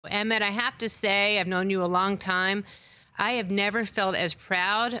Emmitt, I have to say, I've known you a long time. I have never felt as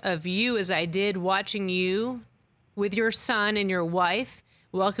proud of you as I did watching you with your son and your wife,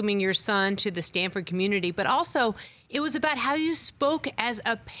 welcoming your son to the Stanford community. But also, it was about how you spoke as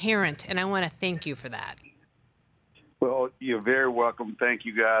a parent, and I want to thank you for that. Well, you're very welcome. Thank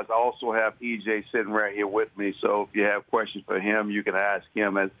you, guys. I also have EJ sitting right here with me, so if you have questions for him, you can ask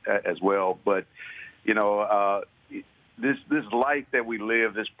him as well. But, you know, this life that we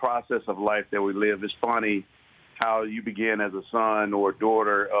live, this process of life that we live, is funny how you begin as a son or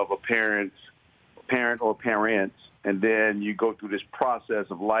daughter of a parent or parents, and then you go through this process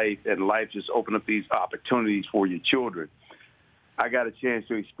of life, and life just opens up these opportunities for your children. I got a chance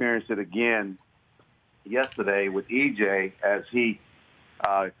to experience it again yesterday with EJ as he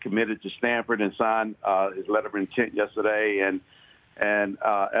committed to Stanford and signed his letter of intent yesterday. And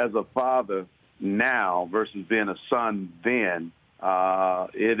as a father now versus being a son then,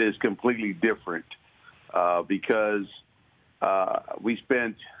 it is completely different because we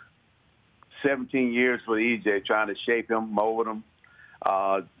spent 17 years with EJ trying to shape him, mold him.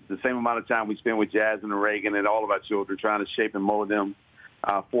 The same amount of time we spent with Jasmine and Reagan and all of our children trying to shape and mold them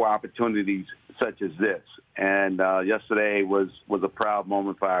for opportunities such as this. And yesterday was a proud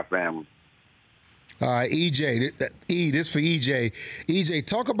moment for our family. EJ, this for EJ. EJ,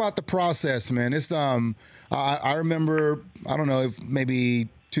 talk about the process, man. It's I remember, I don't know, if maybe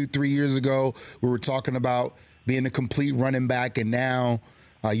 2-3 years ago we were talking about being the complete running back, and now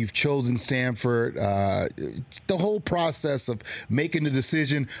you've chosen Stanford. The whole process of making the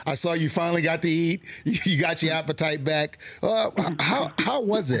decision. I saw you finally got to eat. You got your appetite back. How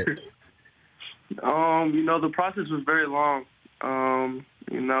was it? You know, the process was very long.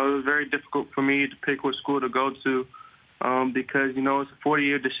 You know, it was very difficult for me to pick what school to go to because, you know, it's a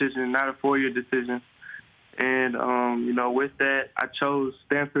 40-year decision, not a 4-year decision. And, you know, with that, I chose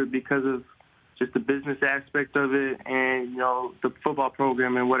Stanford because of just the business aspect of it and, you know, the football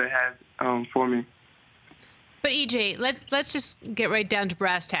program and what it has for me. But EJ, let's just get right down to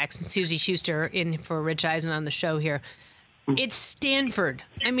brass tacks, and Susie Schuster in for Rich Eisen on the show here. It's Stanford.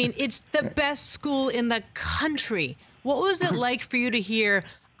 I mean, it's the best school in the country. What was it like for you to hear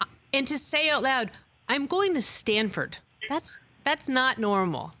and to say out loud, I'm going to Stanford? That's not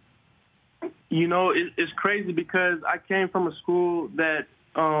normal. You know, it's crazy because I came from a school that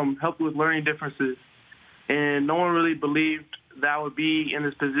helped with learning differences, and no one really believed that I would be in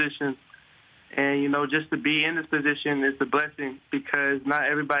this position. And, you know, just to be in this position is a blessing because not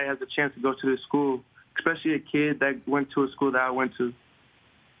everybody has a chance to go to this school, especially a kid that went to a school that I went to.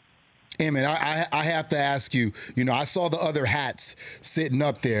 Emmitt, I have to ask you, you know, I saw the other hats sitting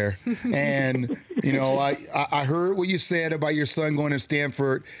up there, and, you know, I heard what you said about your son going to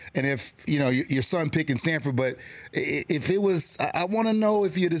Stanford, and if, you know, your son picking Stanford, but if it was, I want to know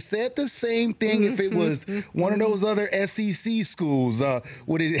if you'd have said the same thing if it was one of those other SEC schools.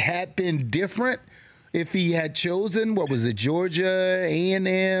 Would it have been different if he had chosen, what was it, Georgia,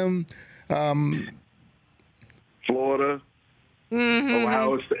 A&M? Florida.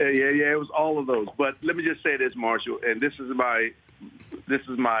 Ohio State. Yeah, it was all of those. But let me just say this, Marshall, and this is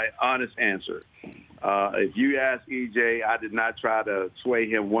my honest answer. If you ask EJ, I did not try to sway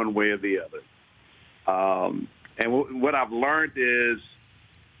him one way or the other. And what I've learned is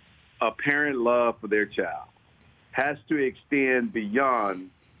a parent love for their child has to extend beyond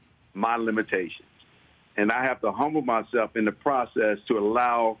my limitations. And I have to humble myself in the process to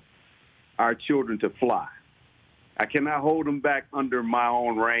allow our children to fly. I cannot hold them back under my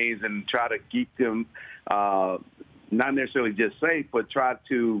own reins and try to keep them not necessarily just safe, but try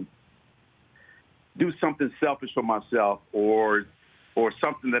to do something selfish for myself or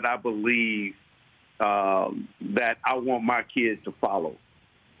something that I believe that I want my kids to follow.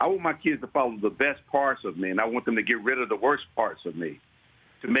 I want my kids to follow the best parts of me, and I want them to get rid of the worst parts of me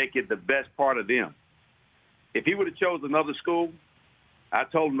to make it the best part of them. If he would have chosen another school, I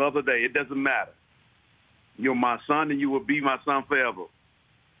told him the other day, it doesn't matter. You're my son, and you will be my son forever.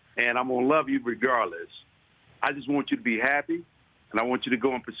 And I'm going to love you regardless. I just want you to be happy, and I want you to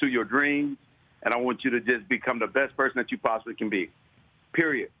go and pursue your dreams, and I want you to just become the best person that you possibly can be,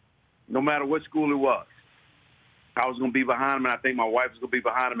 period. No matter what school it was. I was going to be behind him, and I think my wife was going to be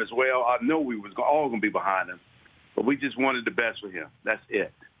behind him as well. I know we was all going to be behind him, but we just wanted the best for him. That's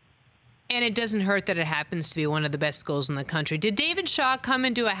it. And it doesn't hurt that it happens to be one of the best schools in the country. Did David Shaw come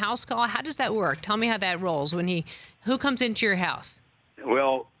and do a house call? How does that work? Tell me how that rolls. Who comes into your house?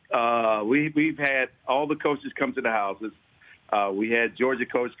 Well, we've had all the coaches come to the houses. We had Georgia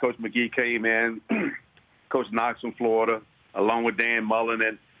Coach McGee came in, Coach Knox from Florida, along with Dan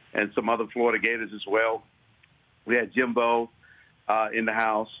Mullen and some other Florida Gators as well. We had Jimbo, in the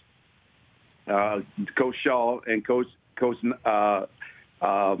house. Coach Shaw and Coach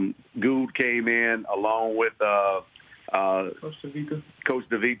Gould came in along with Coach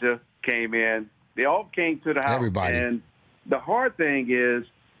DeVita came in. They all came to the house. Everybody. And the hard thing is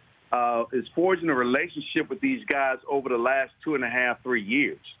forging a relationship with these guys over the last 2.5, 3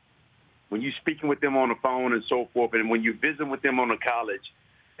 years. When you're speaking with them on the phone and so forth, and when you're visiting with them on the college,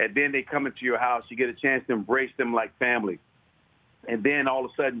 and then they come into your house, you get a chance to embrace them like family. And then all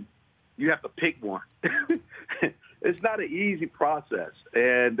of a sudden, you have to pick one. It's not an easy process,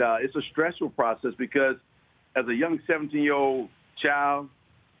 and it's a stressful process because as a young 17-year-old child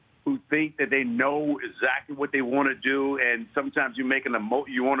who think that they know exactly what they want to do, and sometimes you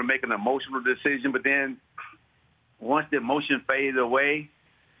want to make an emotional decision, but then once the emotion fades away,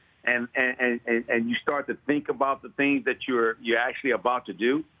 and you start to think about the things that you're actually about to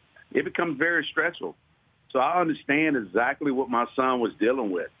do, it becomes very stressful. So I understand exactly what my son was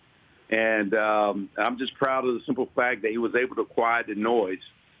dealing with. And I'm just proud of the simple fact that he was able to quiet the noise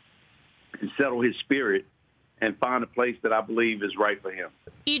and settle his spirit and find a place that I believe is right for him.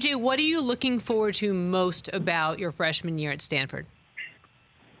 EJ, what are you looking forward to most about your freshman year at Stanford?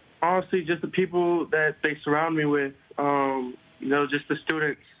 Honestly, just the people that they surround me with, just the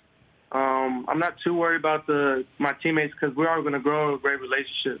students. I'm not too worried about my teammates because we are going to grow a great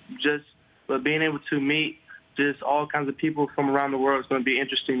relationship. But being able to meet just all kinds of people from around the world is going to be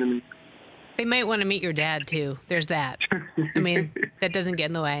interesting to me. They might want to meet your dad, too. There's that. I mean, that doesn't get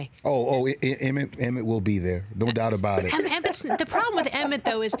in the way. Emmitt will be there. No doubt about it. The problem with Emmitt,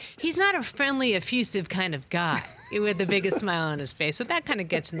 though, is he's not a friendly, effusive kind of guy with the biggest smile on his face. So that kind of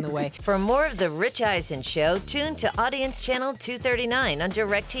gets in the way. For more of The Rich Eisen Show, tune to Audience Channel 239 on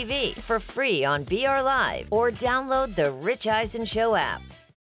DirecTV for free on BR Live or download the Rich Eisen Show app.